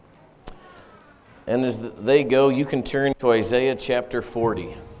And as they go, you can turn to Isaiah chapter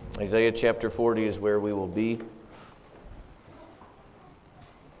 40. Isaiah chapter 40 is where we will be.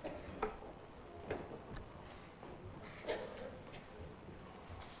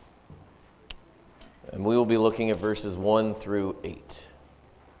 And we will be looking at verses 1 through 8.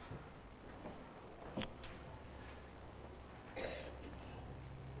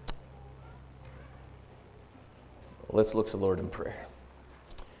 Let's look to the Lord in prayer.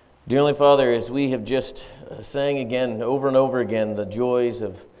 Dear Heavenly Father, as we have just sang again, over and over again, the joys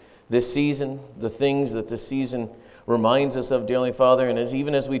of this season, the things that this season reminds us of, dear Heavenly Father, and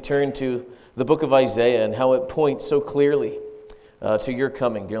even as we turn to the book of Isaiah and how it points so clearly to your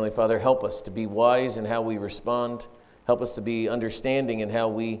coming, dear Heavenly Father, help us to be wise in how we respond. Help us to be understanding in how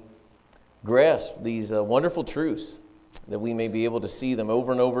we grasp these wonderful truths, that we may be able to see them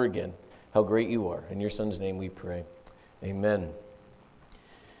over and over again, how great you are. In your Son's name we pray. Amen.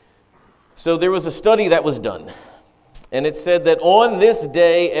 So there was a study that was done, and it said that on this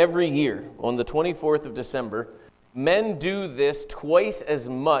day every year, on the 24th of December, men do this twice as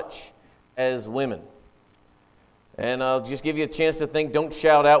much as women. And I'll just give you a chance to think. Don't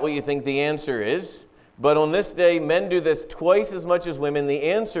shout out what you think the answer is. But on this day, men do this twice as much as women. The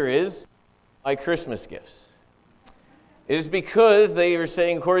answer is buy Christmas gifts. It is because they are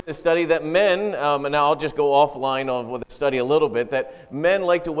saying, according to the study, that men, and now I'll just go offline with the study a little bit, that men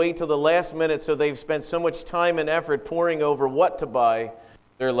like to wait till the last minute, so they've spent so much time and effort poring over what to buy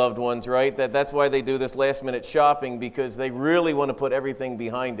their loved ones, right? That's why they do this last minute shopping, because they really want to put everything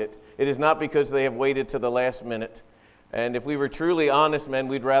behind it. It is not because they have waited to the last minute. And if we were truly honest men,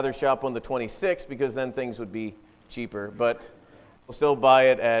 we'd rather shop on the 26th, because then things would be cheaper. But we'll still buy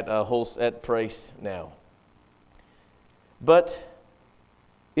it at price now. But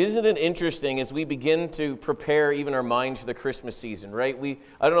isn't it interesting as we begin to prepare even our minds for the Christmas season, right?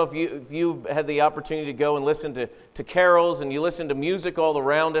 I don't know if you had the opportunity to go and listen to carols and you listen to music all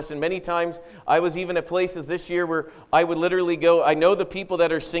around us. And many times I was even at places this year where I would literally go, I know the people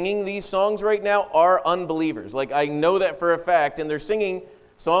that are singing these songs right now are unbelievers. Like, I know that for a fact. And they're singing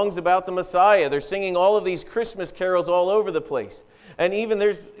songs about the Messiah. They're singing all of these Christmas carols all over the place. And even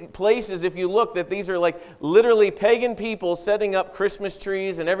there's places, if you look, that these are like literally pagan people setting up Christmas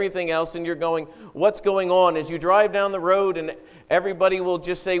trees and everything else, and you're going, what's going on? As you drive down the road, and everybody will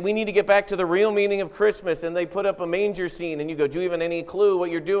just say, we need to get back to the real meaning of Christmas, and they put up a manger scene, and you go, do you have any clue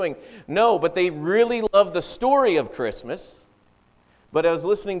what you're doing? No, but they really love the story of Christmas. But I was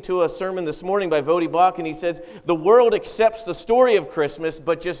listening to a sermon this morning by Voddie Bach, and he says, the world accepts the story of Christmas,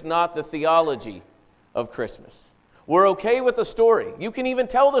 but just not the theology of Christmas. We're okay with the story. You can even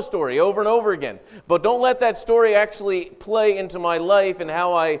tell the story over and over again. But don't let that story actually play into my life and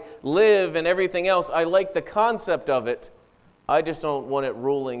how I live and everything else. I like the concept of it. I just don't want it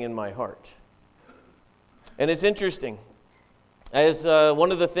ruling in my heart. And it's interesting. As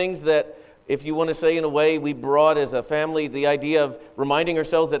one of the things that, if you want to say in a way, we brought as a family, the idea of reminding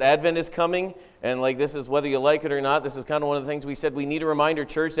ourselves that Advent is coming. And like, this is whether you like it or not, this is kind of one of the things we said, we need to remind our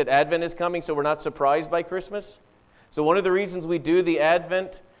church that Advent is coming so we're not surprised by Christmas. So one of the reasons we do the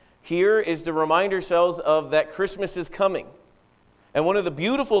Advent here is to remind ourselves of that Christmas is coming. And one of the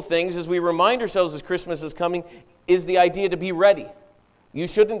beautiful things as we remind ourselves as Christmas is coming is the idea to be ready. You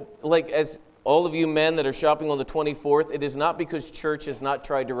shouldn't, like as all of you men that are shopping on the 24th, it is not because church has not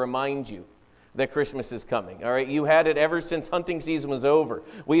tried to remind you that Christmas is coming, all right? You had it ever since hunting season was over.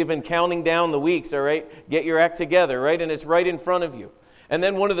 We have been counting down the weeks, all right? Get your act together, right? And it's right in front of you. And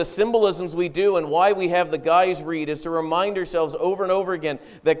then one of the symbolisms we do and why we have the guys read is to remind ourselves over and over again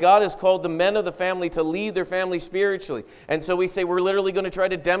that God has called the men of the family to lead their family spiritually. And so we say we're literally going to try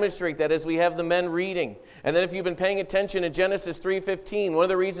to demonstrate that as we have the men reading. And then if you've been paying attention in Genesis 3:15, one of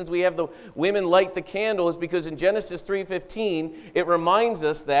the reasons we have the women light the candle is because in Genesis 3:15, it reminds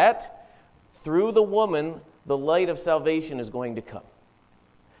us that through the woman, the light of salvation is going to come.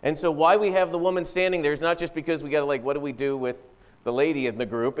 And so why we have the woman standing there is not just because we got to what do we do with the lady in the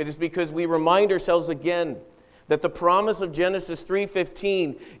group. It is because we remind ourselves again that the promise of Genesis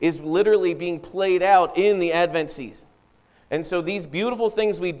 3:15 is literally being played out in the Advent season. And so these beautiful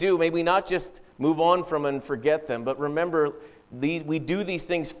things we do, may we not just move on from and forget them, but remember we do these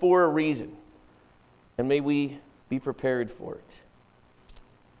things for a reason. And may we be prepared for it.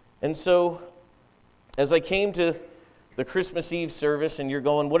 And so as I came to the Christmas Eve service and you're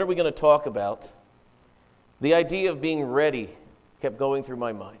going, what are we going to talk about? The idea of being ready kept going through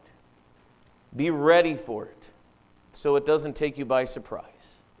my mind. Be ready for it so it doesn't take you by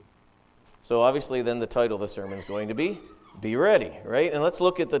surprise. So obviously then the title of the sermon is going to be Ready, right? And let's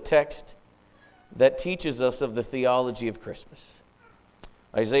look at the text that teaches us of the theology of Christmas.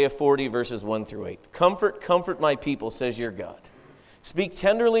 Isaiah 40, verses 1 through 8. Comfort, comfort my people, says your God. Speak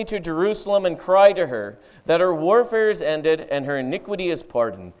tenderly to Jerusalem and cry to her that her warfare is ended and her iniquity is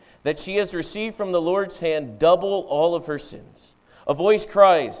pardoned, that she has received from the Lord's hand double all of her sins. A voice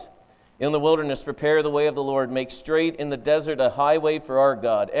cries in the wilderness, prepare the way of the Lord, make straight in the desert a highway for our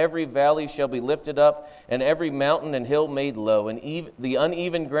God. Every valley shall be lifted up, and every mountain and hill made low, and the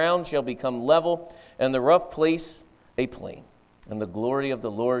uneven ground shall become level, and the rough place a plain. And the glory of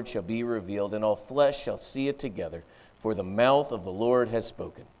the Lord shall be revealed, and all flesh shall see it together, for the mouth of the Lord has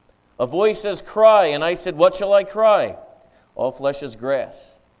spoken. A voice says, cry, and I said, what shall I cry? All flesh is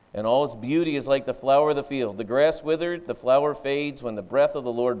grass, and all its beauty is like the flower of the field. The grass withered, the flower fades, when the breath of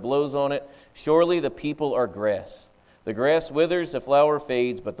the Lord blows on it. Surely the people are grass. The grass withers, the flower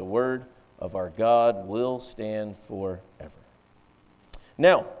fades, but the word of our God will stand forever.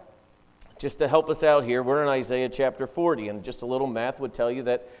 Now, just to help us out here, we're in Isaiah chapter 40, and just a little math would tell you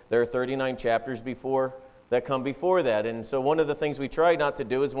that there are 39 chapters that come before that. And so one of the things we try not to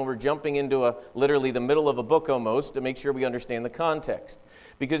do is when we're jumping into literally the middle of a book almost, to make sure we understand the context.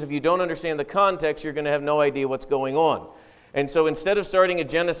 Because if you don't understand the context, you're going to have no idea what's going on. And so instead of starting at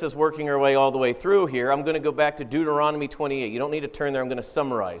Genesis, working our way all the way through here, I'm going to go back to Deuteronomy 28. You don't need to turn there. I'm going to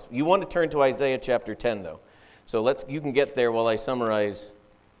summarize. You want to turn to Isaiah chapter 10, though. So you can get there while I summarize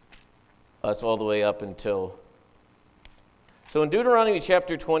us all the way up until... So in Deuteronomy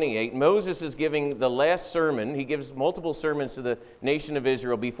chapter 28, Moses is giving the last sermon. He gives multiple sermons to the nation of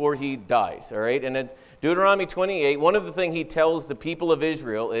Israel before he dies, all right? And in Deuteronomy 28, one of the things he tells the people of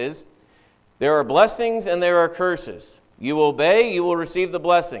Israel is, there are blessings and there are curses. You obey, you will receive the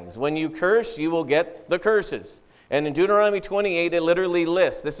blessings. When you curse, you will get the curses. And in Deuteronomy 28, it literally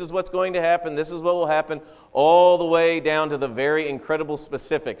lists, this is what's going to happen, this is what will happen, all the way down to the very incredible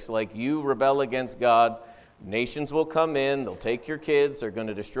specifics, like you rebel against God, nations will come in, they'll take your kids, they're going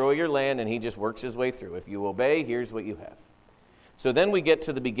to destroy your land, and he just works his way through. If you obey, here's what you have. So then we get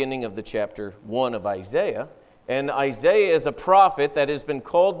to the beginning of the chapter 1 of Isaiah, and Isaiah is a prophet that has been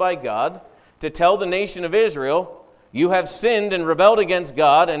called by God to tell the nation of Israel, you have sinned and rebelled against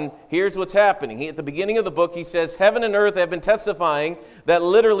God, and here's what's happening. At the beginning of the book, he says, heaven and earth have been testifying that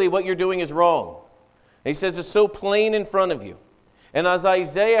literally what you're doing is wrong. And he says it's so plain in front of you. And as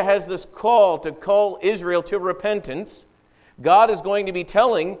Isaiah has this call to call Israel to repentance, God is going to be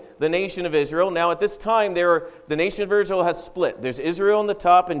telling the nation of Israel. Now at this time, the nation of Israel has split. There's Israel on the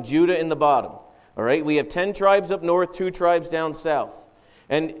top and Judah in the bottom. All right, we have 10 tribes up north, 2 tribes down south.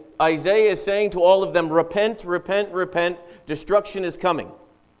 And Isaiah is saying to all of them, repent, repent, repent, destruction is coming.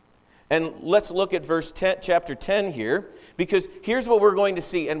 And let's look at chapter 10 here, because here's what we're going to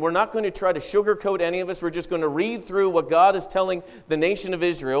see. And we're not going to try to sugarcoat any of us. We're just going to read through what God is telling the nation of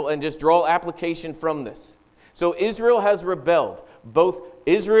Israel and just draw application from this. So Israel has rebelled. Both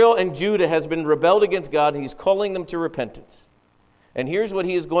Israel and Judah has been rebelled against God, and he's calling them to repentance. And here's what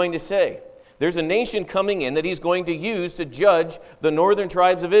he is going to say. There's a nation coming in that he's going to use to judge the northern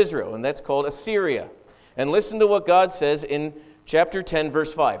tribes of Israel, and that's called Assyria. And listen to what God says in chapter 10,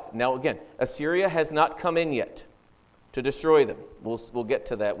 verse 5. Now again, Assyria has not come in yet to destroy them. We'll get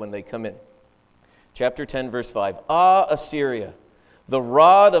to that when they come in. Chapter 10, verse 5. Ah, Assyria, the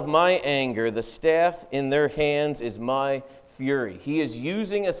rod of my anger, the staff in their hands is my fury. He is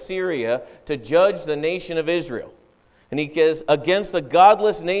using Assyria to judge the nation of Israel. And he says, against the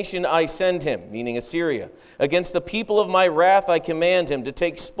godless nation I send him, meaning Assyria. Against the people of my wrath I command him to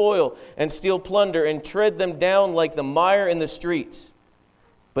take spoil and steal plunder and tread them down like the mire in the streets.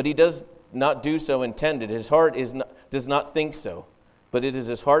 But he does not do so intended. His heart does not think so. But it is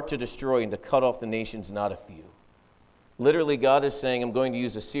his heart to destroy and to cut off the nations, not a few. Literally, God is saying, I'm going to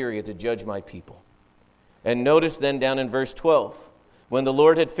use Assyria to judge my people. And notice then down in verse 12, when the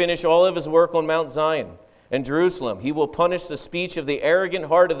Lord had finished all of his work on Mount Zion and Jerusalem, he will punish the speech of the arrogant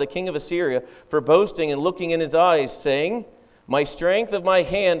heart of the king of Assyria for boasting and looking in his eyes, saying, my strength of my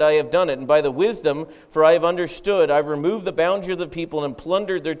hand I have done it, and by the wisdom, for I have understood, I have removed the boundary of the people and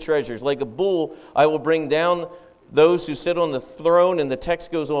plundered their treasures. Like a bull, I will bring down those who sit on the throne, and the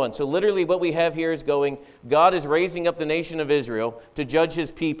text goes on. So literally what we have here is God is raising up the nation of Israel to judge his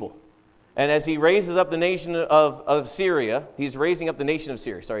people. And as he raises up the nation of Syria, he's raising up the nation of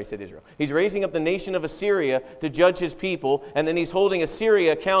Syria. Sorry, I said Israel. He's raising up the nation of Assyria to judge his people, and then he's holding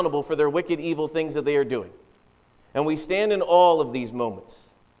Assyria accountable for their wicked, evil things that they are doing. And we stand in awe of these moments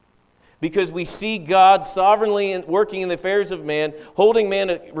because we see God sovereignly working in the affairs of man, holding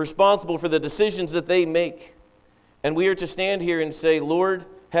man responsible for the decisions that they make. And we are to stand here and say, Lord,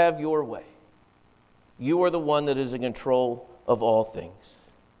 have your way. You are the one that is in control of all things.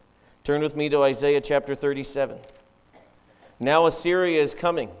 Turn with me to Isaiah chapter 37. Now Assyria is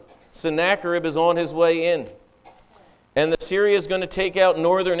coming. Sennacherib is on his way in. And Assyria is going to take out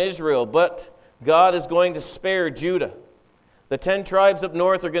northern Israel, but God is going to spare Judah. The 10 tribes up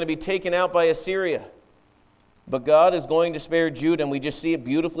north are going to be taken out by Assyria. But God is going to spare Judah, and we just see it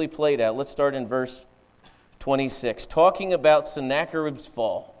beautifully played out. Let's start in verse 26, talking about Sennacherib's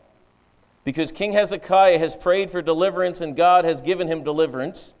fall. Because King Hezekiah has prayed for deliverance, and God has given him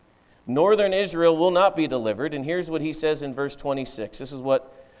deliverance, northern Israel will not be delivered. And here's what he says in verse 26. This is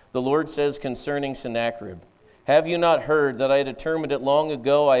what the Lord says concerning Sennacherib. Have you not heard that I determined it long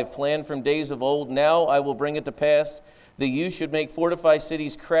ago? I have planned from days of old. Now I will bring it to pass that you should make fortified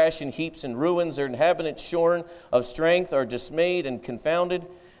cities crash in heaps and ruins. Their inhabitants shorn of strength are dismayed and confounded,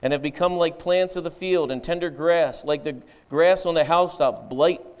 and have become like plants of the field and tender grass, like the grass on the housetops.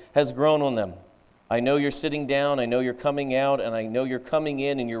 Blight has grown on them. I know you're sitting down, I know you're coming out, and I know you're coming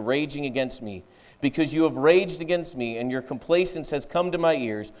in, and you're raging against me. Because you have raged against me, and your complacence has come to my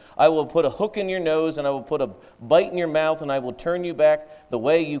ears, I will put a hook in your nose, and I will put a bite in your mouth, and I will turn you back the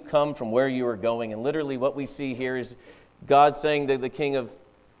way you come from where you are going. And literally what we see here is God saying to the king of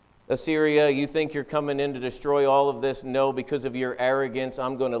Assyria, you think you're coming in to destroy all of this? No, because of your arrogance,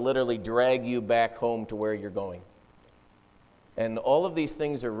 I'm going to literally drag you back home to where you're going. And all of these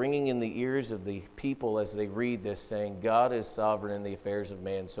things are ringing in the ears of the people as they read this, saying, God is sovereign in the affairs of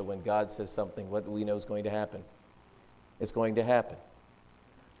man. So when God says something, what do we know is going to happen? It's going to happen.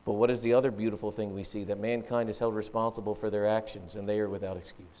 But what is the other beautiful thing we see? That mankind is held responsible for their actions, and they are without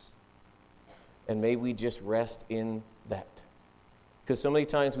excuse. And may we just rest in that. Because so many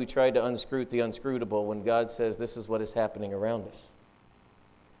times we try to unscrew the unscrutable when God says this is what is happening around us.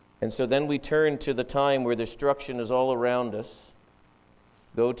 And so then we turn to the time where destruction is all around us.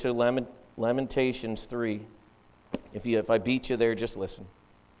 Go to Lamentations 3. If I beat you there, just listen.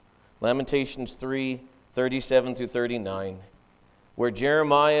 Lamentations 3, 37 through 39, where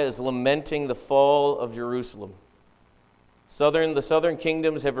Jeremiah is lamenting the fall of Jerusalem. The southern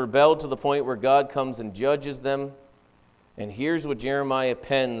kingdoms have rebelled to the point where God comes and judges them. And here's what Jeremiah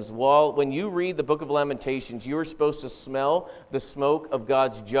pens. When you read the book of Lamentations, you are supposed to smell the smoke of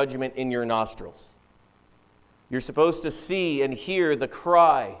God's judgment in your nostrils. You're supposed to see and hear the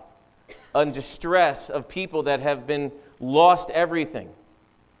cry and distress of people that have been lost everything.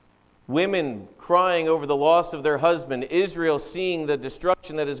 Women crying over the loss of their husband. Israel seeing the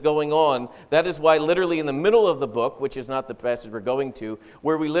destruction that is going on. That is why literally in the middle of the book, which is not the passage we're going to,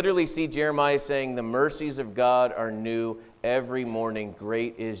 where we literally see Jeremiah saying, the mercies of God are new every morning.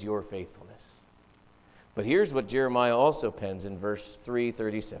 Great is your faithfulness. But here's what Jeremiah also pens in verse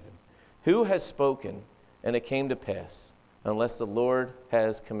 3:37. Who has spoken and it came to pass unless the Lord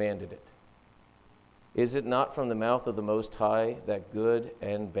has commanded it? Is it not from the mouth of the Most High that good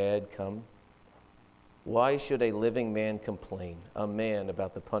and bad come? Why should a living man complain, a man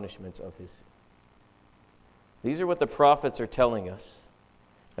about the punishments of his sin? These are what the prophets are telling us.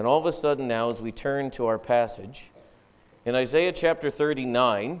 And all of a sudden now, as we turn to our passage, in Isaiah chapter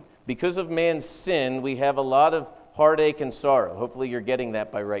 39, because of man's sin, we have a lot of heartache and sorrow. Hopefully you're getting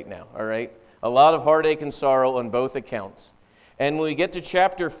that by right now, all right? A lot of heartache and sorrow on both accounts. And when we get to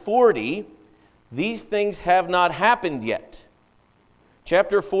chapter 40, these things have not happened yet.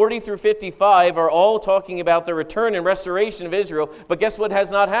 Chapter 40 through 55 are all talking about the return and restoration of Israel, but guess what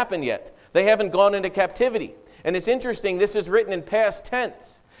has not happened yet? They haven't gone into captivity. And it's interesting, this is written in past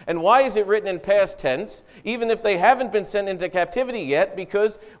tense. And why is it written in past tense, even if they haven't been sent into captivity yet?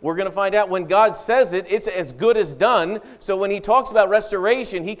 Because we're going to find out when God says it, it's as good as done. So when he talks about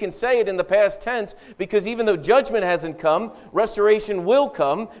restoration, he can say it in the past tense, because even though judgment hasn't come, restoration will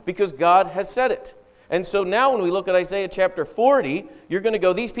come because God has said it. And so now when we look at Isaiah chapter 40, you're going to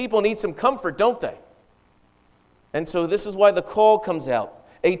go, these people need some comfort, don't they? And so this is why the call comes out.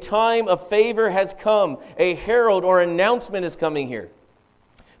 A time of favor has come. A herald or announcement is coming here.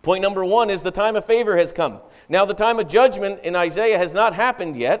 Point number one is the time of favor has come. Now the time of judgment in Isaiah has not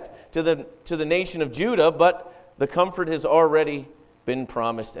happened yet to the nation of Judah, but the comfort has already been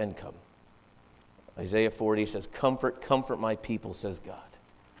promised and come. Isaiah 40 says, comfort, comfort my people, says God.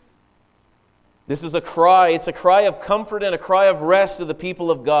 This is a cry. It's a cry of comfort and a cry of rest to the people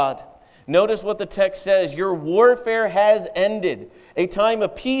of God. Notice what the text says. Your warfare has ended. A time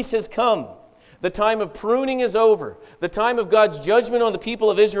of peace has come. The time of pruning is over. The time of God's judgment on the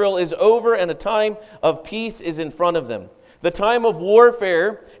people of Israel is over, and a time of peace is in front of them. The time of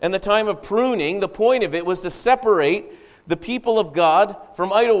warfare and the time of pruning, the point of it was to separate the people of God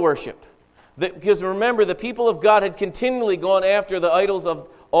from idol worship. Because remember, the people of God had continually gone after the idols of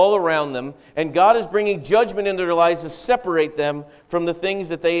all around them, and God is bringing judgment into their lives to separate them from the things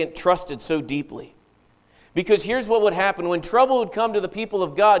that they entrusted so deeply. Because here's what would happen. When trouble would come to the people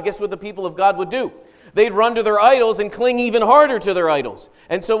of God, guess what the people of God would do? They'd run to their idols and cling even harder to their idols.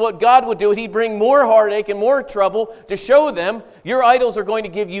 And so what God would do, He'd bring more heartache and more trouble to show them, your idols are going to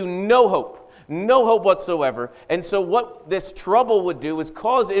give you no hope whatsoever. And so what this trouble would do is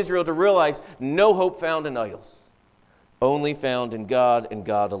cause Israel to realize no hope found in idols, only found in God and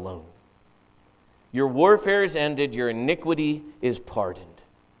God alone. Your warfare is ended, your iniquity is pardoned.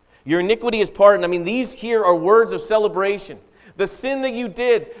 Your iniquity is pardoned. I mean, these here are words of celebration. The sin that you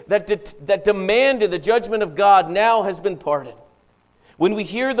did that demanded the judgment of God now has been pardoned. When we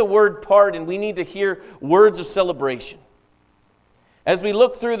hear the word pardon, we need to hear words of celebration. As we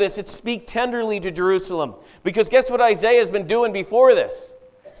look through this, it's speak tenderly to Jerusalem. Because guess what Isaiah has been doing before this?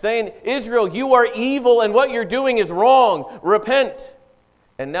 Saying, Israel, you are evil and what you're doing is wrong. Repent.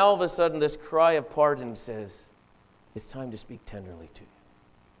 And now all of a sudden this cry of pardon says, it's time to speak tenderly to you.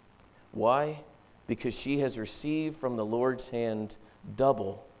 Why? Because she has received from the Lord's hand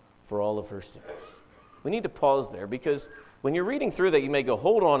double for all of her sins. We need to pause there because when you're reading through that, you may go,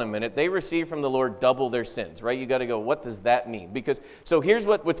 hold on a minute. They received from the Lord double their sins, right? You got to go, what does that mean? So here's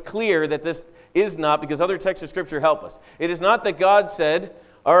what's clear that this is not, because other texts of Scripture help us. It is not that God said,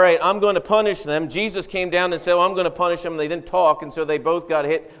 all right, I'm going to punish them. Jesus came down and said, well, I'm going to punish them. And they didn't talk, and so they both got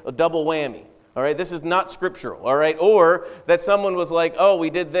hit a double whammy. All right, this is not scriptural, all right? Or that someone was like, oh, we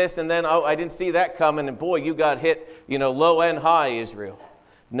did this, and then, oh, I didn't see that coming, and boy, you got hit, low and high, Israel.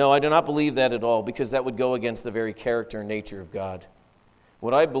 No, I do not believe that at all, because that would go against the very character and nature of God.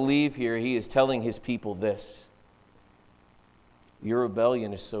 What I believe here, He is telling His people this. Your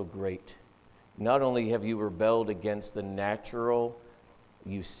rebellion is so great. Not only have you rebelled against the natural,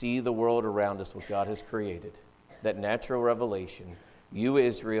 you see the world around us, what God has created, that natural revelation. You,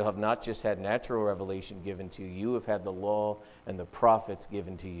 Israel, have not just had natural revelation given to you. You have had the law and the prophets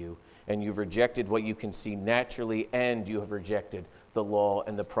given to you. And you've rejected what you can see naturally, and you have rejected the law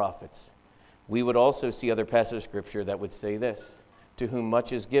and the prophets. We would also see other passages of Scripture that would say this: to whom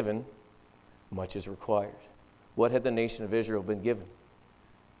much is given, much is required. What had the nation of Israel been given?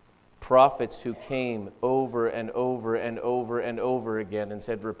 Prophets who came over and over and over and over again and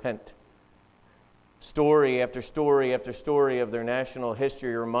said, repent. Story after story after story of their national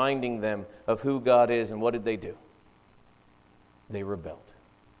history reminding them of who God is. And what did they do? They rebelled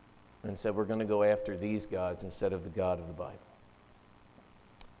and said, we're going to go after these gods instead of the God of the Bible.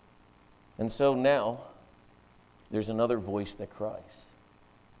 And so now there's another voice that cries.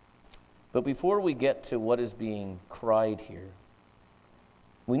 But before we get to what is being cried here,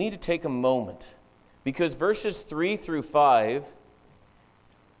 we need to take a moment, because verses 3 through 5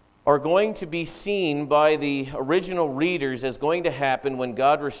 are going to be seen by the original readers as going to happen when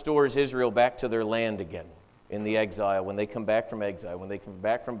God restores Israel back to their land again in the exile. When they come back from exile, when they come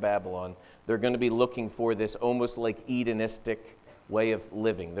back from Babylon, they're going to be looking for this almost like Edenistic way of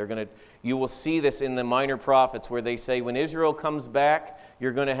living. You will see this in the minor prophets where they say, when Israel comes back,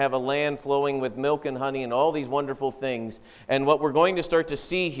 you're going to have a land flowing with milk and honey and all these wonderful things. And what we're going to start to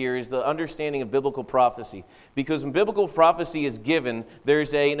see here is the understanding of biblical prophecy. Because when biblical prophecy is given,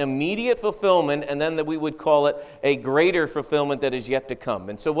 there's an immediate fulfillment, and then that we would call it a greater fulfillment that is yet to come.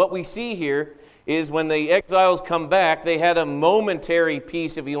 And so what we see here is when the exiles come back, they had a momentary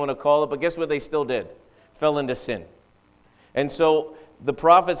peace, if you want to call it, but guess what they still did? Fell into sin. And so the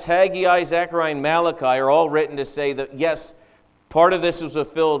prophets Haggai, Zechariah, and Malachi are all written to say that, yes, part of this was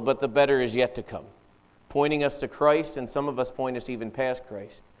fulfilled, but the better is yet to come, pointing us to Christ, and some of us point us even past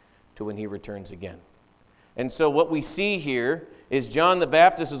Christ to when He returns again. And so what we see here is John the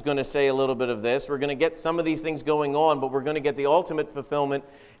Baptist is going to say a little bit of this. We're going to get some of these things going on, but we're going to get the ultimate fulfillment,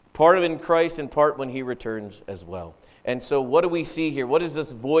 part of it in Christ and part when He returns as well. And so what do we see here? What is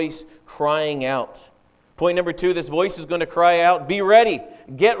this voice crying out? Point number 2, this voice is going to cry out, be ready,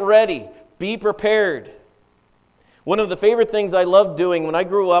 get ready, be prepared. One of the favorite things I loved doing when I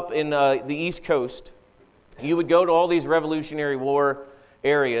grew up in the East Coast, you would go to all these Revolutionary War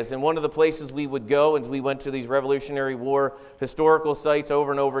areas, and one of the places we would go, and we went to these Revolutionary War historical sites over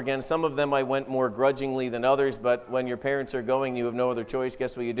and over again. Some of them I went more grudgingly than others, but when your parents are going, you have no other choice.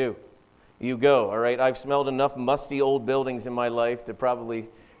 Guess what you do? You go, all right? I've smelled enough musty old buildings in my life to probably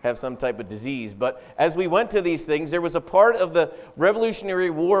have some type of disease. But as we went to these things, there was a part of the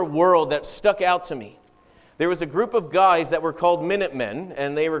Revolutionary War world that stuck out to me. There was a group of guys that were called Minutemen,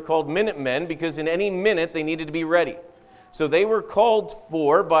 and they were called Minutemen because in any minute they needed to be ready. So they were called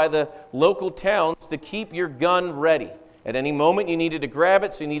for by the local towns to keep your gun ready. At any moment you needed to grab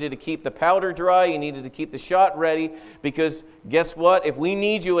it, so you needed to keep the powder dry, you needed to keep the shot ready, because guess what? If we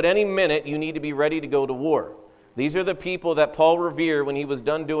need you at any minute, you need to be ready to go to war. These are the people that Paul revered when he was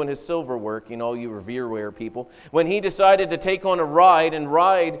done doing his silver work, you know, you Revere people. When he decided to take on a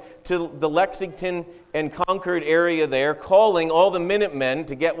ride to the Lexington and Concord area there, calling all the Minutemen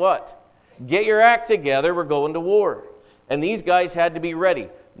to get what? Get your act together, we're going to war. And these guys had to be ready,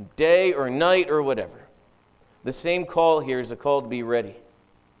 day or night or whatever. The same call here is a call to be ready.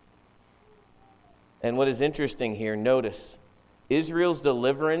 And what is interesting here, notice, Israel's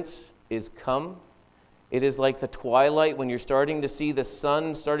deliverance is come. It is like the twilight when you're starting to see the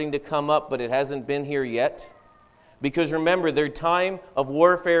sun starting to come up, but it hasn't been here yet. Because remember, their time of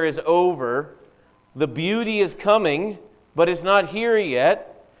warfare is over. The beauty is coming, but it's not here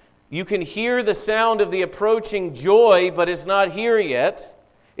yet. You can hear the sound of the approaching joy, but it's not here yet.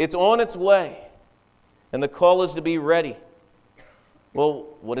 It's on its way. And the call is to be ready. Well,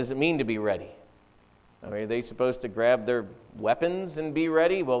 what does it mean to be ready? I mean, are they supposed to grab their weapons and be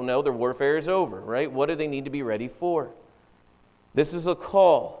ready? Well, no, their warfare is over, right? What do they need to be ready for? This is a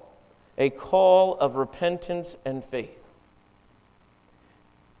call of repentance and faith.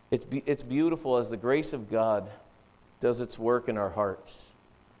 It's beautiful as the grace of God does its work in our hearts.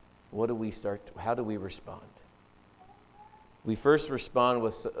 How do we respond? We first respond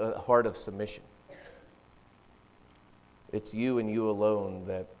with a heart of submission. It's you and you alone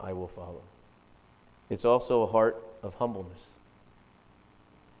that I will follow. It's also a heart of humbleness.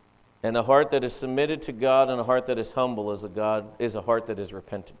 And a heart that is submitted to God and a heart that is humble is a heart that is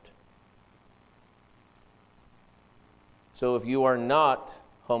repentant. So if you are not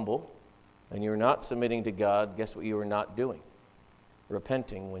humble and you're not submitting to God, guess what you are not doing?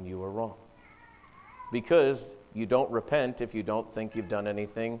 Repenting when you are wrong. Because you don't repent if you don't think you've done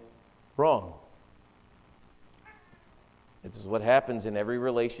anything wrong. This is what happens in every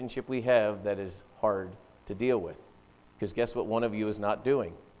relationship we have that is hard to deal with. Because guess what one of you is not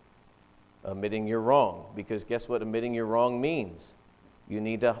doing? Admitting you're wrong. Because guess what admitting you're wrong means? You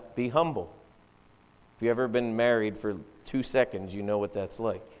need to be humble. If you've ever been married for 2 seconds, you know what that's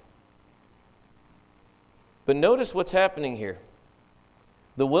like. But notice what's happening here.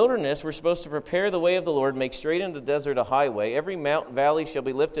 The wilderness, we're supposed to prepare the way of the Lord, make straight in the desert a highway. Every mountain valley shall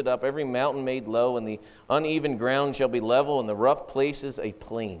be lifted up, every mountain made low, and the uneven ground shall be level, and the rough places a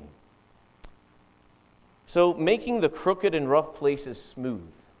plain. So making the crooked and rough places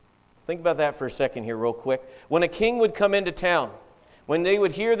smooth. Think about that for a second here real quick. When a king would come into town, when they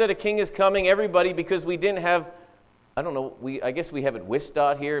would hear that a king is coming, everybody, because we didn't have, I guess we have it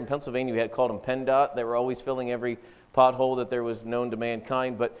WISDOT here. In Pennsylvania, we had called them PennDOT. They were always filling every pothole that there was known to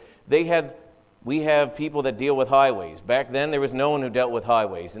mankind, but we have people that deal with highways. Back then, there was no one who dealt with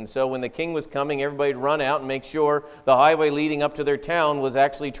highways, and so when the king was coming, everybody would run out and make sure the highway leading up to their town was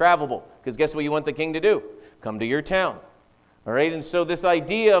actually travelable, because guess what you want the king to do? Come to your town. All right, and so this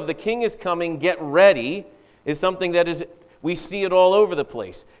idea of the king is coming, get ready, is something that we see it all over the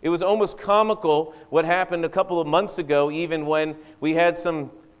place. It was almost comical what happened a couple of months ago, even when we had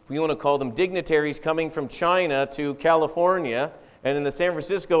some, if you want to call them dignitaries, coming from China to California, and in the San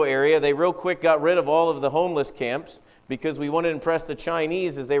Francisco area, they real quick got rid of all of the homeless camps because we wanted to impress the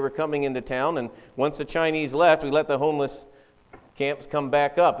Chinese as they were coming into town, and once the Chinese left, we let the homeless camps come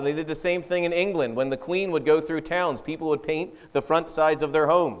back up. And they did the same thing in England. When the Queen would go through towns, people would paint the front sides of their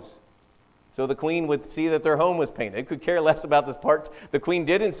homes. So the Queen would see that their home was painted. They could care less about this part the Queen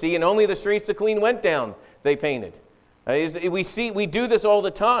didn't see, and only the streets the Queen went down, they painted. We do this all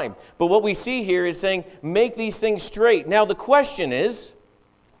the time. But what we see here is saying, make these things straight. Now the question is,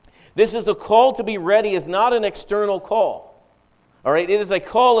 this is a call to be ready, is not an external call. All right, it is a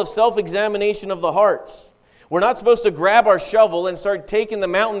call of self-examination of the hearts. We're not supposed to grab our shovel and start taking the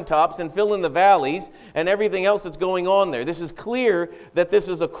mountaintops and fill in the valleys and everything else that's going on there. This is clear that this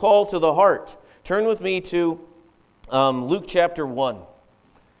is a call to the heart. Turn with me to Luke chapter 1,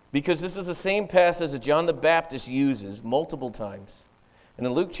 because this is the same passage that John the Baptist uses multiple times. And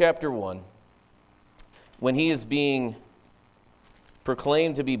in Luke chapter 1, when he is being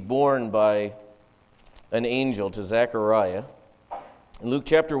proclaimed to be born by an angel to Zechariah, in Luke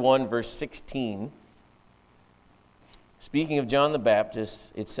chapter 1, verse 16, speaking of John the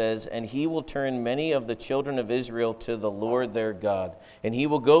Baptist, it says, "And he will turn many of the children of Israel to the Lord their God, and he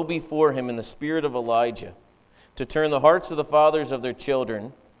will go before him in the spirit of Elijah, to turn the hearts of the fathers of their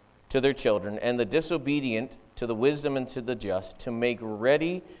children to their children, and the disobedient to the wisdom and to the just, to make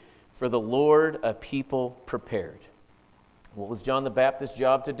ready for the Lord a people prepared." What was John the Baptist's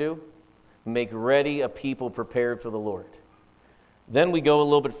job to do? Make ready a people prepared for the Lord. Then we go a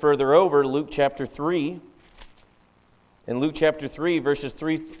little bit further over, Luke chapter 3. In Luke chapter 3, verses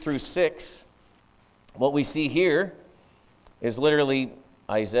 3 through 6, what we see here is literally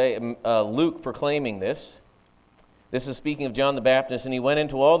Luke proclaiming this. This is speaking of John the Baptist. And he went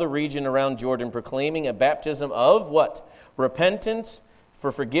into all the region around Jordan, proclaiming a baptism of what? Repentance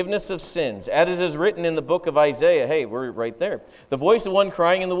for forgiveness of sins. As is written in the book of Isaiah. Hey, we're right there. The voice of one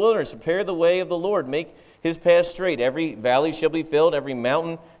crying in the wilderness, prepare the way of the Lord, make his path straight. Every valley shall be filled, every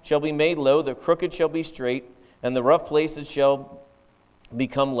mountain shall be made low, the crooked shall be straight, and the rough places shall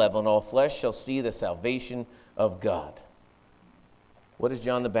become level, and all flesh shall see the salvation of God. What is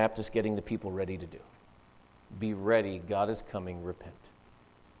John the Baptist getting the people ready to do? Be ready, God is coming, repent.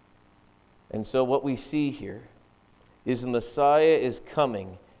 And so what we see here is the Messiah is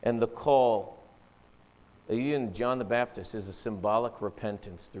coming, and the call, even John the Baptist, is a symbolic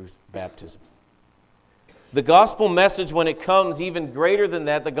repentance through baptism. The gospel message, when it comes, even greater than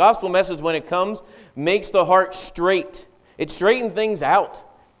that, the gospel message, when it comes, makes the heart straight. It straightens things out.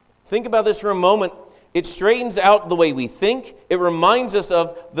 Think about this for a moment. It straightens out the way we think. It reminds us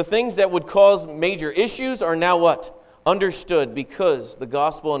of the things that would cause major issues are now what? Understood, because the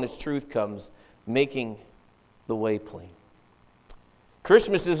gospel and its truth comes, making the way plain.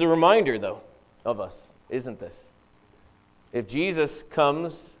 Christmas is a reminder, though, of us, isn't this? If Jesus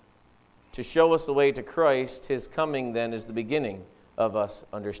comes to show us the way to Christ, his coming then is the beginning of us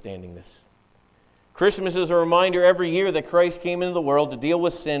understanding this. Christmas is a reminder every year that Christ came into the world to deal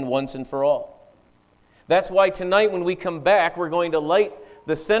with sin once and for all. That's why tonight when we come back, we're going to light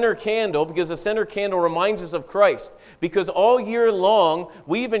the center candle, because the center candle reminds us of Christ. Because all year long,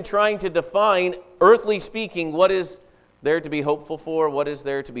 we've been trying to define, earthly speaking, what is there to be hopeful for, what is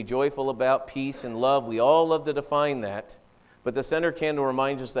there to be joyful about, peace and love. We all love to define that. But the center candle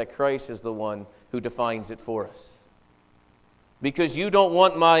reminds us that Christ is the one who defines it for us. Because you don't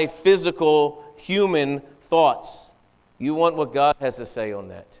want my physical, human thoughts. You want what God has to say on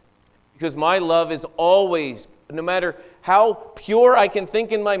that. Because my love is always, no matter how pure I can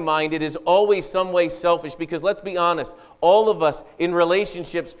think in my mind, it is always some way selfish. Because let's be honest, all of us in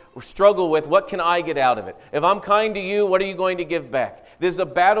relationships struggle with, what can I get out of it? If I'm kind to you, what are you going to give back? There's a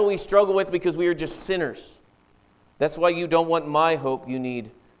battle we struggle with because we are just sinners. That's why you don't want my hope, you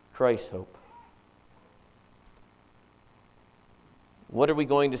need Christ's hope. What are we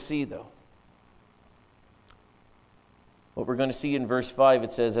going to see, though? What we're going to see in verse 5,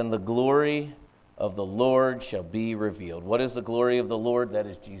 it says, and the glory of the Lord shall be revealed. What is the glory of the Lord? That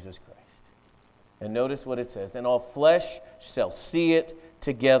is Jesus Christ. And notice what it says, and all flesh shall see it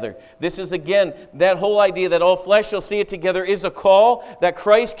together. This is, again, that whole idea that all flesh shall see it together is a call that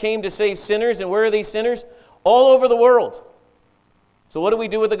Christ came to save sinners. And where are these sinners? All over the world. So what do we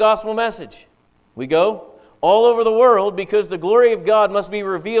do with the gospel message? We go all over the world, because the glory of God must be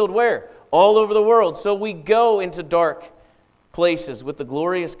revealed where? All over the world. So we go into dark places with the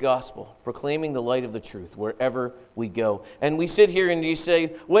glorious gospel, proclaiming the light of the truth wherever we go. And we sit here and you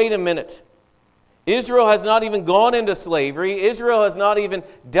say, wait a minute. Israel has not even gone into slavery. Israel has not even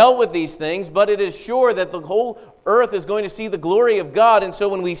dealt with these things, but it is sure that the whole earth is going to see the glory of God. And so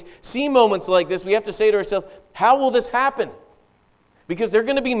when we see moments like this, we have to say to ourselves, how will this happen? Because there are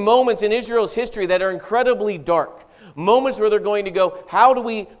going to be moments in Israel's history that are incredibly dark. Moments where they're going to go,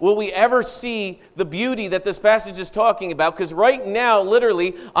 will we ever see the beauty that this passage is talking about? Because right now,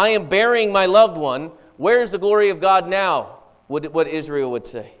 literally, I am burying my loved one. Where's the glory of God now? What Israel would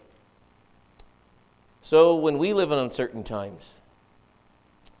say. So when we live in uncertain times,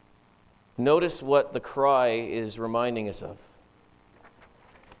 notice what the cry is reminding us of.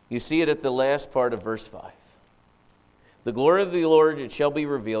 You see it at the last part of verse 5. The glory of the Lord, it shall be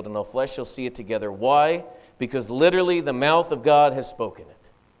revealed, and all flesh shall see it together. Why? Because literally the mouth of God has spoken it.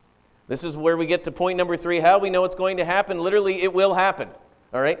 This is where we get to point number 3. How we know it's going to happen? Literally, it will happen.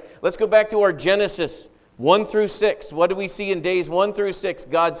 All right? Let's go back to our Genesis 1 through 6. What do we see in days 1 through 6?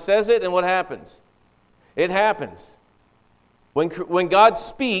 God says it, and what happens? It happens. When God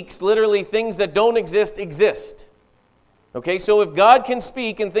speaks, literally things that don't exist, exist. Okay, so if God can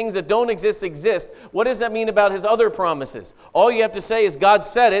speak and things that don't exist, exist, what does that mean about his other promises? All you have to say is God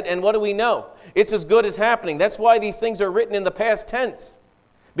said it, and what do we know? It's as good as happening. That's why these things are written in the past tense.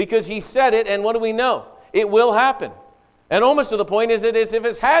 Because he said it, and what do we know? It will happen. And almost to the point is it as if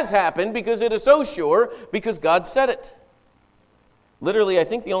it has happened, because it is so sure, because God said it. Literally, I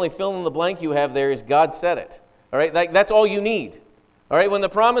think the only fill in the blank you have there is God said it. All right, that's all you need. All right, when the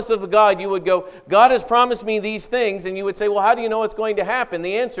promise of God, you would go, God has promised me these things, and you would say, well, how do you know it's going to happen?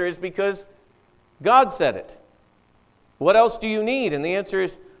 The answer is because God said it. What else do you need? And the answer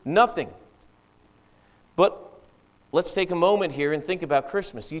is nothing. But let's take a moment here and think about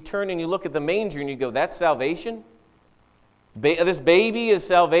Christmas. You turn and you look at the manger and you go, that's salvation? This baby is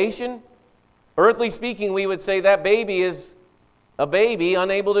salvation? Earthly speaking, we would say that baby is a baby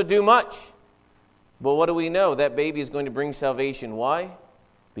unable to do much. But what do we know? That baby is going to bring salvation. Why?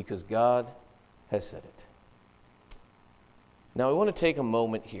 Because God has said it. Now, I want to take a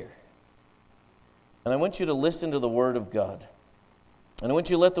moment here. And I want you to listen to the Word of God. And I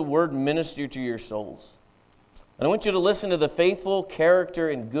want you to let the Word minister to your souls. And I want you to listen to the faithful character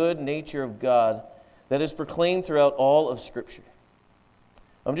and good nature of God that is proclaimed throughout all of Scripture.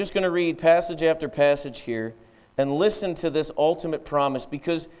 I'm just going to read passage after passage here and listen to this ultimate promise,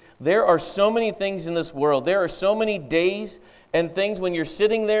 because there are so many things in this world. There are so many days and things when you're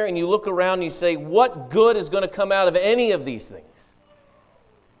sitting there and you look around and you say, what good is going to come out of any of these things?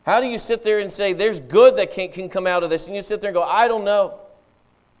 How do you sit there and say, there's good that can come out of this? And you sit there and go, I don't know.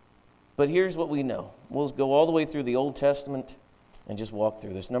 But here's what we know. We'll go all the way through the Old Testament and just walk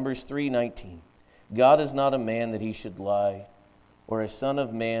through this. Numbers 3:19. God is not a man that he should lie, or a son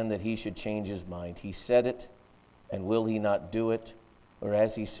of man that he should change his mind. He said it, and will he not do it? Or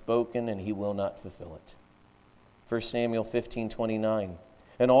has he spoken, and he will not fulfill it? 1 Samuel 15:29.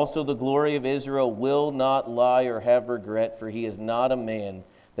 And also the glory of Israel will not lie or have regret, for he is not a man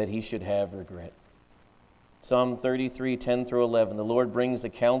that he should have regret. Psalm 33:10-11. The Lord brings the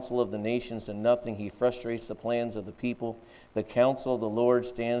counsel of the nations to nothing. He frustrates the plans of the people. The counsel of the Lord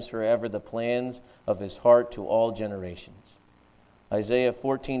stands forever, the plans of his heart to all generations. Isaiah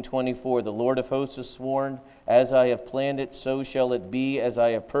 14:24. The Lord of hosts has sworn, as I have planned it, so shall it be. As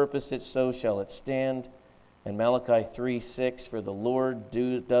I have purposed it, so shall it stand. And Malachi 3:6. For the Lord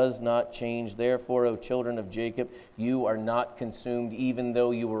does not change. Therefore, O children of Jacob, you are not consumed, even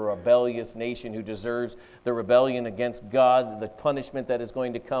though you are a rebellious nation who deserves the rebellion against God, the punishment that is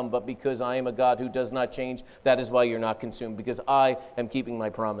going to come. But because I am a God who does not change, that is why you're not consumed, because I am keeping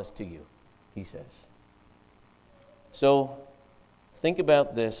my promise to you, he says. So, think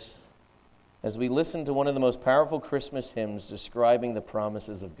about this as we listen to one of the most powerful Christmas hymns describing the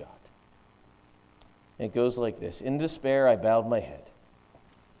promises of God. It goes like this. In despair, I bowed my head.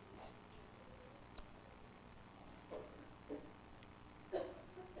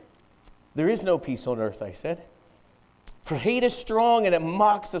 There is no peace on earth, I said. For hate is strong and it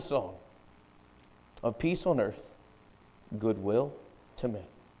mocks the song of peace on earth, goodwill to men.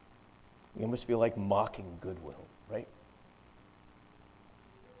 You almost feel like mocking goodwill, right?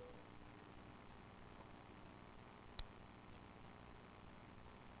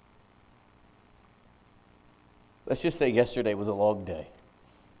 Let's just say yesterday was a long day,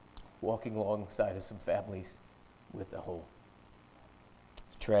 walking alongside of some families with the whole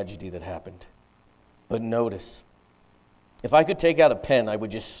tragedy that happened. But notice, if I could take out a pen, I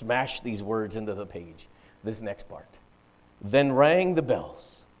would just smash these words into the page, this next part. Then rang the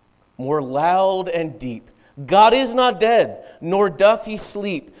bells, more loud and deep. God is not dead, nor doth he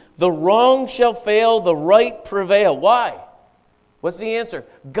sleep. The wrong shall fail, the right prevail. Why? What's the answer?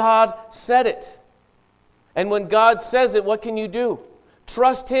 God said it. And when God says it, what can you do?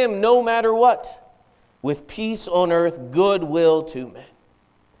 Trust him no matter what. With peace on earth, goodwill to men.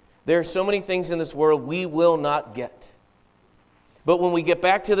 There are so many things in this world we will not get. But when we get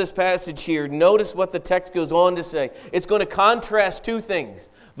back to this passage here, notice what the text goes on to say. It's going to contrast two things: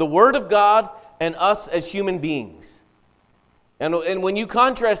 the Word of God and us as human beings. And when you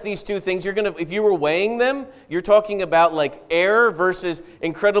contrast these two things, if you were weighing them, you're talking about like air versus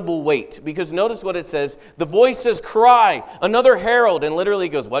incredible weight. Because notice what it says. The voice says, cry, another herald, and literally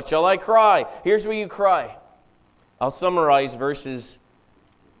goes, what shall I cry? Here's where you cry. I'll summarize verses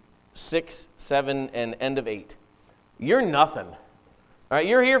 6, 7, and end of 8. You're nothing. All right,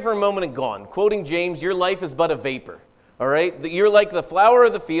 you're here for a moment and gone. Quoting James, your life is but a vapor. All right, you're like the flower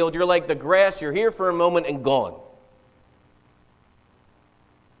of the field. You're like the grass. You're here for a moment and gone.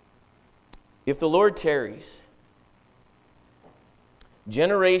 If the Lord tarries,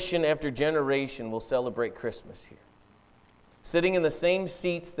 generation after generation will celebrate Christmas here, sitting in the same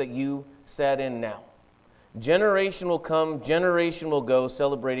seats that you sat in now. Generation will come, generation will go,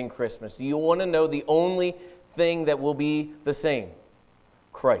 celebrating Christmas. Do you want to know the only thing that will be the same?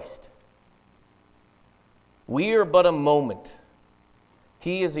 Christ. We are but a moment.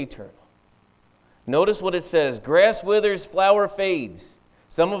 He is eternal. Notice what it says. Grass withers, flower fades.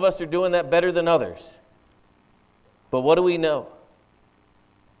 Some of us are doing that better than others. But what do we know?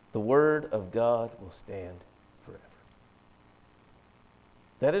 The Word of God will stand forever.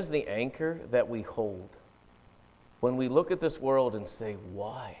 That is the anchor that we hold when we look at this world and say,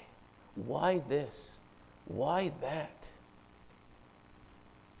 why? Why this? Why that?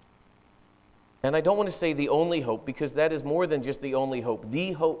 And I don't want to say the only hope, because that is more than just the only hope.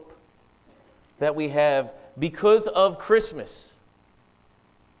 The hope that we have because of Christmas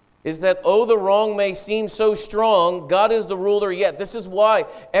is that, oh, the wrong may seem so strong, God is the ruler yet. This is why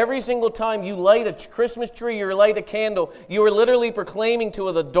every single time you light a Christmas tree or light a candle, you are literally proclaiming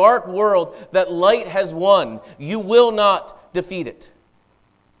to the dark world that light has won. You will not defeat it.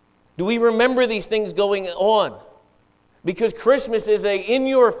 Do we remember these things going on? Because Christmas is a in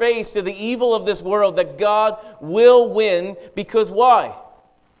your face to the evil of this world that God will win. Because why?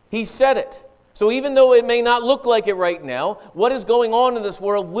 He said it. So even though it may not look like it right now, what is going on in this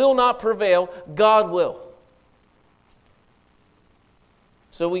world will not prevail. God will.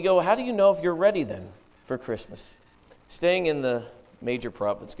 So we go, how do you know if you're ready then for Christmas? Staying in the major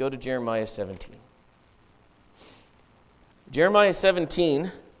prophets, go to Jeremiah 17. Jeremiah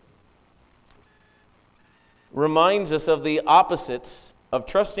 17 reminds us of the opposites of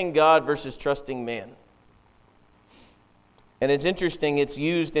trusting God versus trusting man. And it's interesting, it's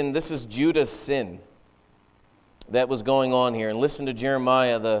used in, this is Judah's sin that was going on here. And listen to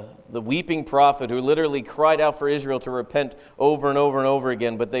Jeremiah, the weeping prophet who literally cried out for Israel to repent over and over and over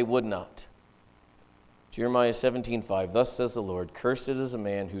again, but they would not. Jeremiah 17:5, thus says the Lord, cursed is a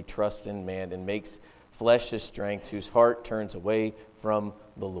man who trusts in man and makes flesh his strength, whose heart turns away from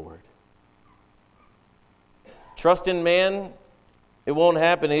the Lord. Trust in man, it won't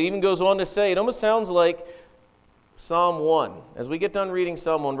happen. It even goes on to say, it almost sounds like Psalm 1. As we get done reading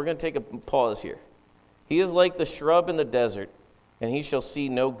Psalm 1, we're going to take a pause here. He is like the shrub in the desert, and he shall see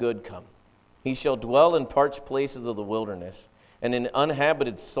no good come. He shall dwell in parched places of the wilderness, and in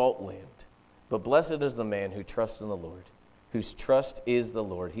uninhabited salt land. But blessed is the man who trusts in the Lord, whose trust is the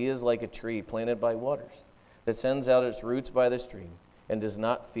Lord. He is like a tree planted by waters, that sends out its roots by the stream, and does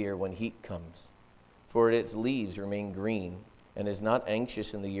not fear when heat comes. For its leaves remain green, and is not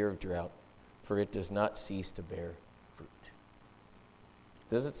anxious in the year of drought, for it does not cease to bear fruit.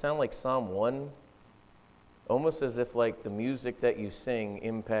 Does it sound like Psalm 1? Almost as if like the music that you sing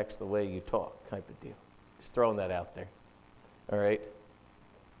impacts the way you talk type of deal. Just throwing that out there. All right?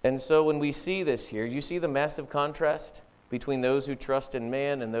 And so when we see this here, you see the massive contrast between those who trust in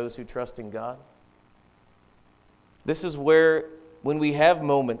man and those who trust in God? This is where, when we have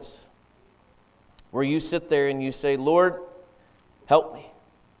moments where you sit there and you say, Lord, help me.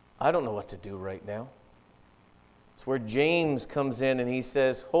 I don't know what to do right now. It's where James comes in and he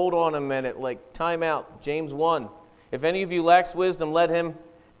says, hold on a minute, like time out. James 1. If any of you lacks wisdom, let him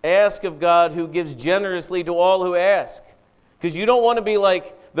ask of God, who gives generously to all who ask. Because you don't want to be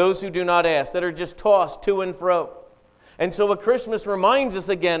like those who do not ask, that are just tossed to and fro. And so what Christmas reminds us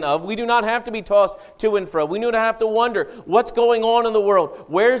again of, we do not have to be tossed to and fro. We do not have to wonder what's going on in the world.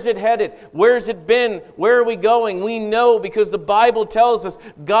 Where's it headed? Where's it been? Where are we going? We know because the Bible tells us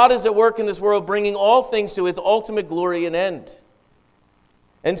God is at work in this world, bringing all things to His ultimate glory and end.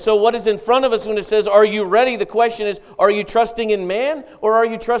 And so what is in front of us when it says, are you ready? The question is, are you trusting in man or are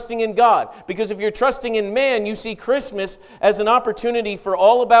you trusting in God? Because if you're trusting in man, you see Christmas as an opportunity for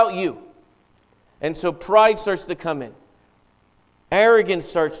all about you. And so pride starts to come in. Arrogance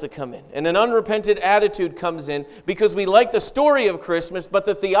starts to come in, and an unrepentant attitude comes in because we like the story of Christmas, but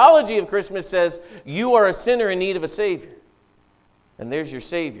the theology of Christmas says you are a sinner in need of a Savior. And there's your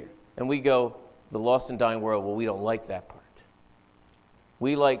Savior. And we go, the lost and dying world, well, we don't like that part.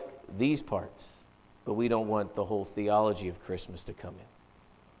 We like these parts, but we don't want the whole theology of Christmas to come in.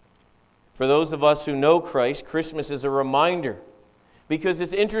 For those of us who know Christ, Christmas is a reminder, because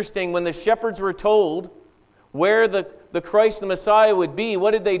it's interesting, when the shepherds were told where the Christ, the Messiah, would be,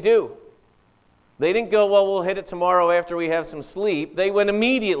 what did they do? They didn't go, well, we'll hit it tomorrow after we have some sleep. They went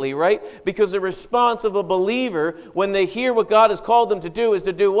immediately, right? Because the response of a believer when they hear what God has called them to do is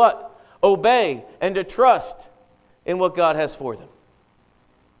to do what? Obey and to trust in what God has for them.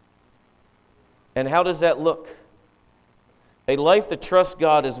 And how does that look? A life that trusts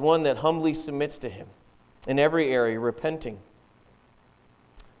God is one that humbly submits to Him in every area, repenting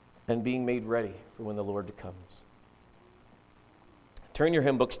and being made ready for when the Lord comes. Turn your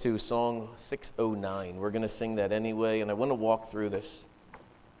hymn books to Song 609. We're going to sing that anyway, and I want to walk through this.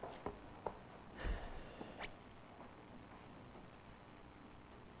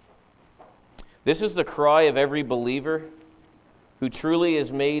 This is the cry of every believer who truly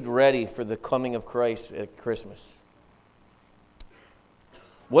is made ready for the coming of Christ at Christmas.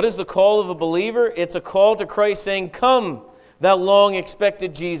 What is the call of a believer? It's a call to Christ saying, come, thou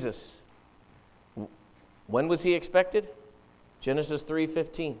long-expected Jesus. When was He expected? Genesis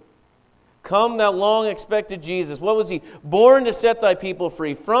 3:15. Come, thou long-expected Jesus. What was He? Born to set thy people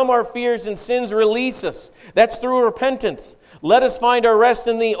free. From our fears and sins release us. That's through repentance. Let us find our rest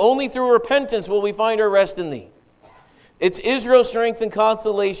in Thee. Only through repentance will we find our rest in Thee. It's Israel's strength and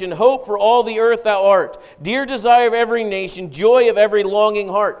consolation, hope for all the earth thou art, dear desire of every nation, joy of every longing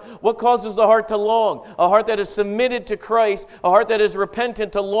heart. What causes the heart to long? A heart that is submitted to Christ, a heart that is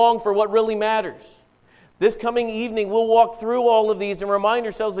repentant to long for what really matters. This coming evening, we'll walk through all of these and remind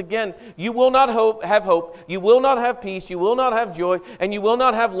ourselves again, you will not have hope, you will not have peace, you will not have joy, and you will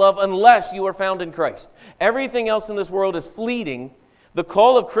not have love unless you are found in Christ. Everything else in this world is fleeting. The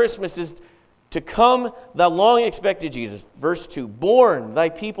call of Christmas is to come, thou long expected Jesus. Verse 2, born thy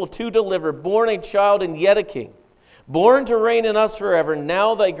people to deliver, born a child and yet a king, born to reign in us forever,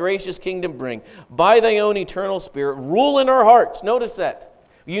 now thy gracious kingdom bring, by thy own eternal Spirit, rule in our hearts. Notice that.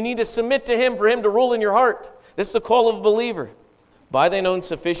 You need to submit to him for him to rule in your heart. This is the call of a believer. By thine own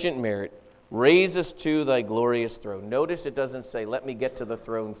sufficient merit, raise us to thy glorious throne. Notice it doesn't say, let me get to the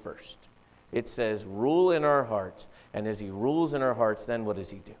throne first. It says, rule in our hearts. And as he rules in our hearts, then what does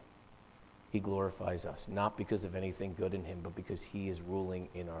he do? He glorifies us, not because of anything good in him, but because he is ruling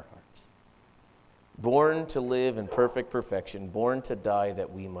in our hearts. Born to live in perfect perfection, born to die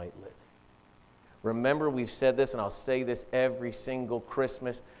that we might live. Remember, we've said this, and I'll say this every single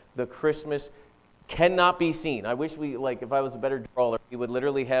Christmas. The Christmas cannot be seen. I wish if I was a better drawer, we would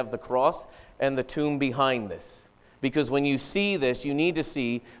literally have the cross and the tomb behind this. Because when you see this, you need to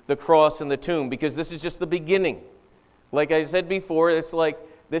see the cross and the tomb, because this is just the beginning. Like I said before, it's like,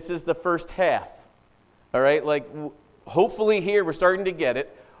 this is the first half, all right? Like, hopefully here we're starting to get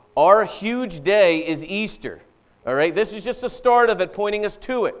it. Our huge day is Easter, all right? This is just the start of it, pointing us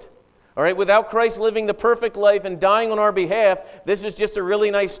to it, all right? Without Christ living the perfect life and dying on our behalf, this is just a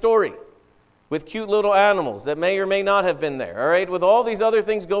really nice story with cute little animals that may or may not have been there, all right? With all these other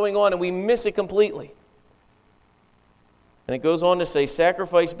things going on, and we miss it completely. And it goes on to say,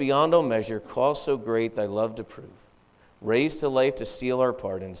 sacrifice beyond all measure, cause so great thy love to prove. Raised to life to steal our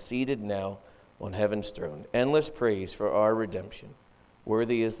pardon, seated now on heaven's throne. Endless praise for our redemption.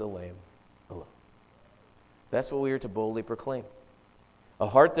 Worthy is the Lamb alone. That's what we are to boldly proclaim. A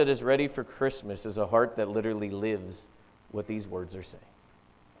heart that is ready for Christmas is a heart that literally lives what these words are saying.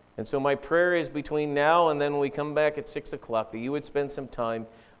 And so my prayer is between now and then when we come back at 6 o'clock that you would spend some time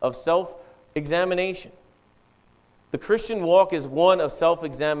of self-examination. The Christian walk is one of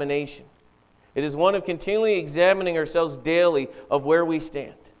self-examination. It is one of continually examining ourselves daily of where we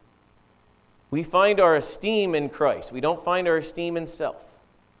stand. We find our esteem in Christ. We don't find our esteem in self.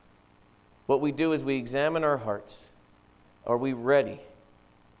 What we do is we examine our hearts. Are we ready?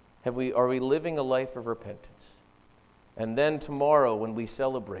 Are we living a life of repentance? And then tomorrow when we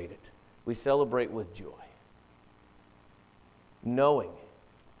celebrate it, we celebrate with joy. Knowing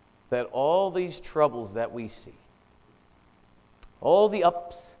that all these troubles that we see, all the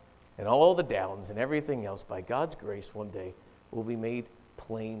ups and all the downs and everything else, by God's grace, one day will be made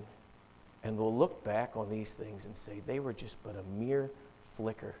plain. And we'll look back on these things and say they were just but a mere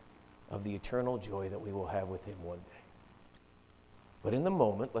flicker of the eternal joy that we will have with him one day. But in the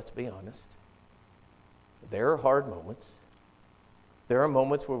moment, let's be honest, there are hard moments. There are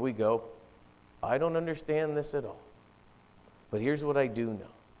moments where we go, I don't understand this at all. But here's what I do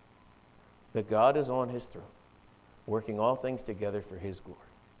know. That God is on his throne, working all things together for his glory.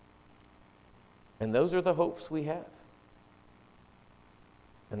 And those are the hopes we have.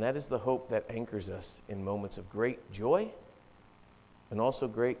 And that is the hope that anchors us in moments of great joy and also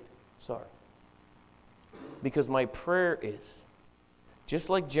great sorrow. Because my prayer is, just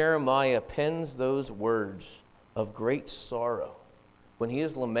like Jeremiah pens those words of great sorrow when he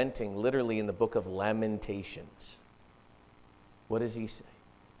is lamenting literally in the book of Lamentations, what does he say?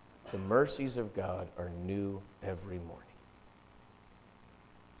 The mercies of God are new every morning.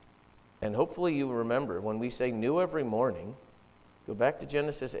 And hopefully you remember, when we say new every morning, go back to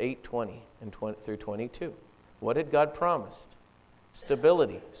Genesis 8:20 and 20 through 22. What had God promised?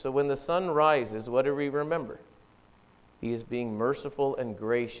 Stability. So when the sun rises, what do we remember? He is being merciful and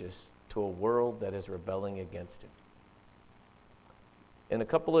gracious to a world that is rebelling against him. In a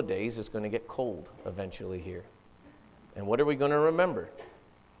couple of days, it's going to get cold eventually here. And what are we going to remember?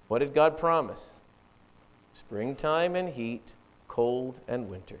 What did God promise? Springtime and heat, cold and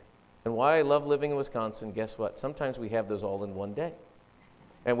winter. And why I love living in Wisconsin, guess what? Sometimes we have those all in one day.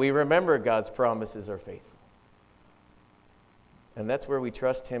 And we remember God's promises are faithful. And that's where we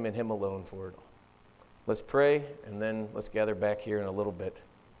trust him and him alone for it all. Let's pray, and then let's gather back here in a little bit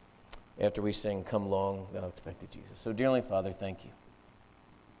after we sing, Come Long, Thou Expected Jesus. So, dear Heavenly Father, thank you.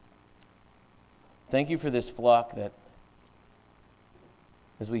 Thank you for this flock that,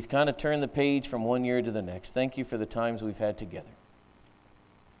 as we kind of turn the page from one year to the next, thank you for the times we've had together.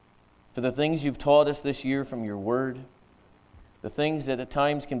 For the things you've taught us this year from your word, The things that at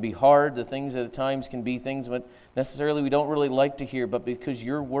times can be hard, the things that at times can be things that necessarily we don't really like to hear, but because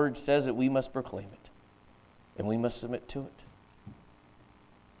your word says it, we must proclaim it. And we must submit to it.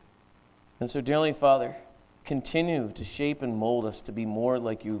 And so, dear Heavenly Father, continue to shape and mold us to be more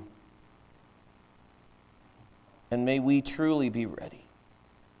like you. And may we truly be ready,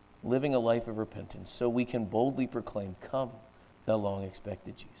 living a life of repentance, so we can boldly proclaim, "Come, thou long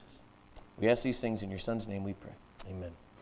expected Jesus." We ask these things in your Son's name we pray. Amen.